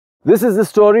This is the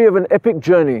story of an epic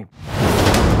journey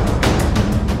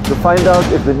to find out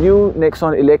if the new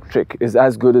Nexon Electric is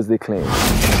as good as they claim.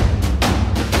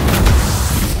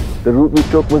 The route we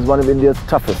took was one of India's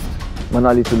toughest,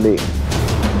 Manali to Leh.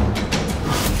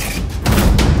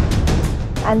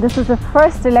 And this is the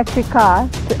first electric car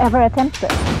to ever attempt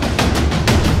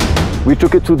this. We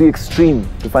took it to the extreme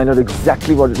to find out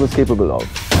exactly what it was capable of.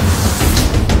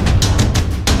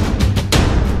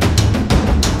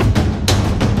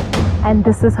 And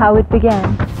this is how it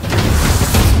began.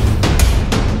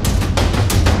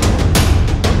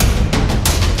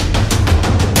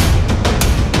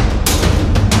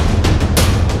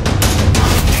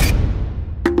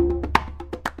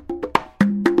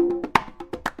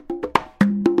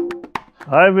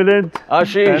 Hi Milind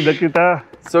Ashish. and Ankita.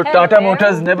 So Tata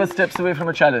Motors never steps away from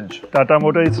a challenge. Tata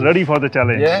Motor is ready for the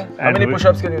challenge. Yeah? How many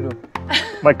push-ups can you do?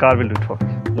 My car will do it for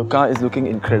me. Your car is looking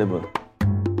incredible.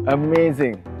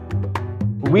 Amazing.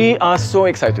 We are so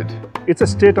excited. It's a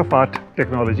state-of-art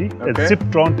technology, Okay. a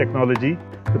Ziptron technology.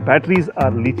 The batteries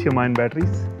are lithium-ion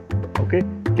batteries. Okay,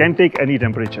 can take any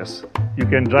temperatures. You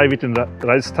can drive it in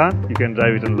Rajasthan, you can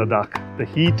drive it in Ladakh. The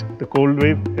heat, the cold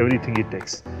wave, everything it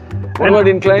takes. What about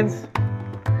inclines?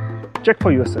 Check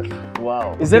for yourself.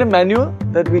 Wow. Is there a manual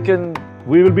that we can...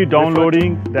 We will be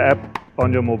downloading the app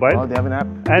on your mobile. Oh, they have an app?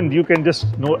 And you can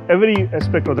just know every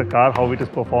aspect of the car, how it is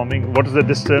performing, what is the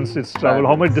distance it's traveled,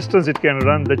 how much distance it can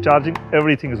run, the charging,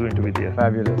 everything is going to be there.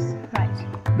 Fabulous.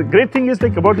 Right. The great thing is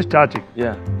about the charging.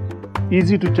 Yeah.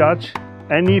 Easy to charge,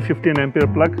 any 15 ampere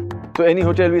plug, So any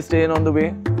hotel we stay in on the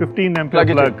way? 15 ampere Plug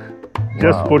it plug,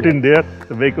 just Wow. put in there,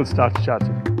 the vehicle starts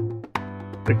charging.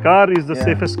 The car is the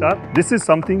safest car. This is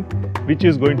something which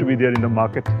is going to be there in the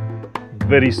market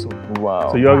very soon. Wow.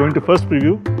 So you are going to first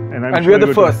preview, and I'm And sure we are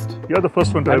the first. You are the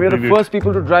first one to And have we are the previewed. first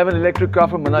people to drive an electric car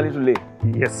from Manali to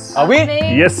Leh. Yes. Are we?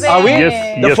 Yes. Are we?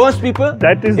 Yes. The yes. first people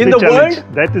That is in the the challenge.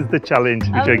 world? That is the challenge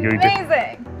which we are giving to.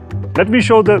 Amazing. Let me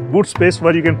show the boot space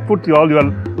where you can put all your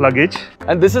luggage.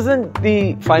 And this isn't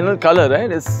the final color, right?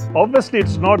 It's Obviously,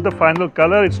 it's not the final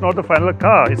color, it's not the final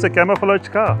car. It's a camouflage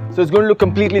car. So it's going to look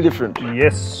completely different.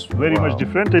 Yes, very Wow. much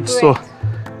different. It's Great. so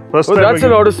first Oh, time. that's a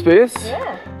lot of space.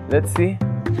 Yeah. Let's see.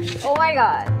 Oh my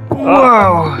God.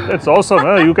 Wow. That's awesome.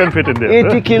 Huh? You can fit in there.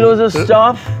 80 kilos of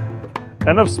stuff.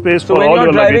 Enough space So for when all you're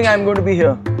your driving, luggage. I'm going to be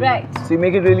here. Right. So you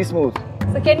make it really smooth.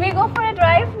 So can we go for a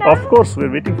drive now? Of course,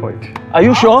 we're waiting for it. Are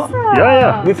you sure? Yeah,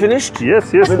 yeah. We finished?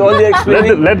 Yes, yes. With all the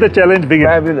explaining? let the challenge begin.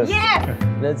 Fabulous. Yes.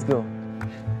 Let's go.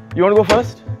 You want to go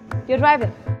first? You're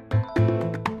driving.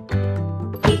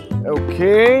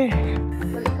 Okay.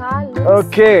 So the car looks...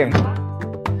 Okay.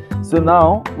 So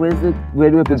now, where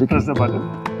do I put the Press key? the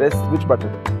button. Press which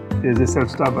button? There's a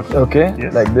self-start button. Okay.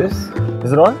 Yes. Like this.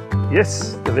 Is it on?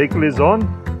 Yes, the vehicle is on.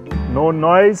 No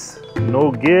noise,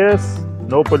 no gears,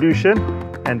 no pollution,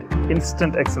 and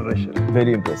instant acceleration.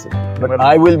 Very impressive. But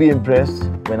I will be impressed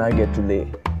when I get to Leh.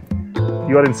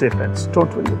 You are in safe hands.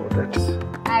 Don't worry about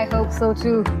that. I hope so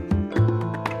too.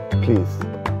 Please.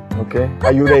 Okay.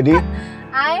 Are you ready?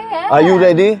 I am. Are you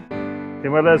ready?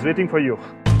 Himalaya is waiting for you.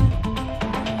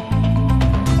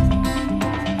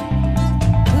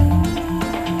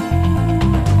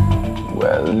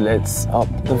 Well, let's up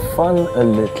the fun a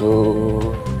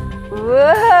little.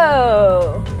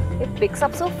 Whoa. It picks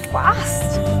up so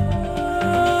fast.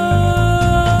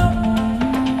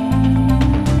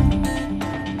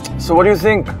 So what do you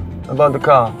think about the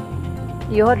car?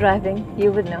 You're driving.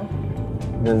 You would know.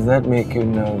 Does that make you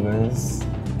nervous?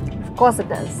 Of course it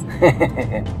does.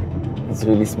 It's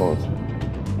really smooth.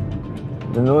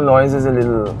 The no noise is a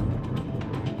little...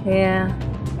 Yeah.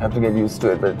 I have to get used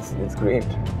to it, but it's great.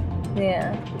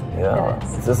 Yeah. Yeah. It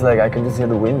is. It's just like I can just hear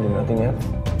the wind and nothing else.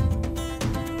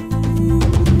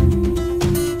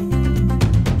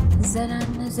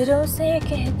 नजरों से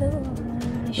कह दो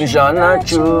निशाना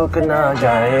चूक ना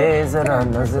जाए जरा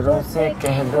नजरों से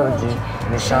कह दो जी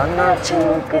निशाना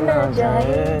चूक ना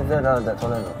जाए जरा that's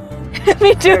all I know.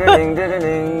 Me too. Ding ding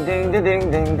ding ding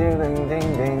ding ding ding ding ding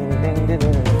ding ding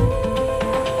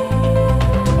ding.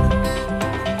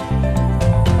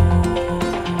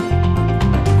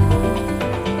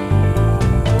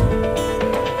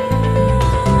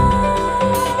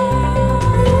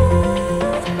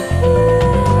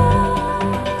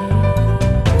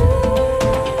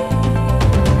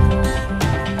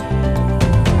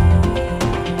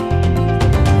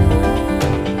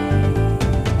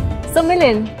 So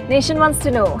Milind, Nation wants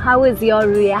to know, how is your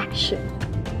reaction?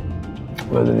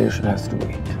 Well, the nation has to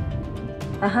wait.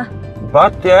 Uh-huh.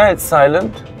 But yeah, it's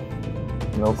silent.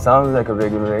 You know, sounds like a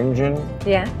regular engine.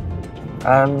 Yeah.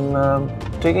 I'm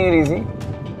taking it easy.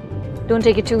 Don't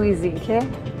take it too easy, okay?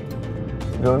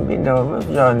 Don't be nervous,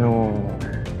 Janu.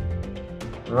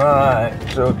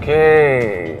 Right,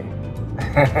 okay.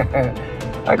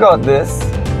 I got this.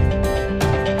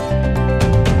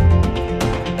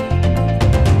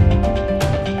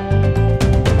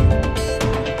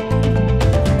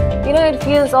 You know, it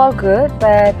feels all good,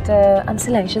 but I'm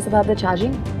still anxious about the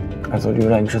charging. I thought you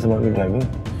were anxious about me driving.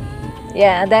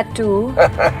 Yeah, that too.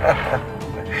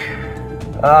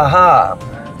 Aha!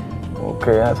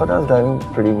 Okay, I thought I was driving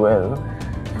pretty well.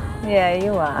 Yeah,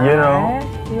 you are. You know?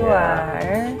 You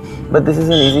are. But this is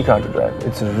an easy car to drive.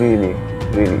 It's really,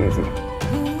 really easy.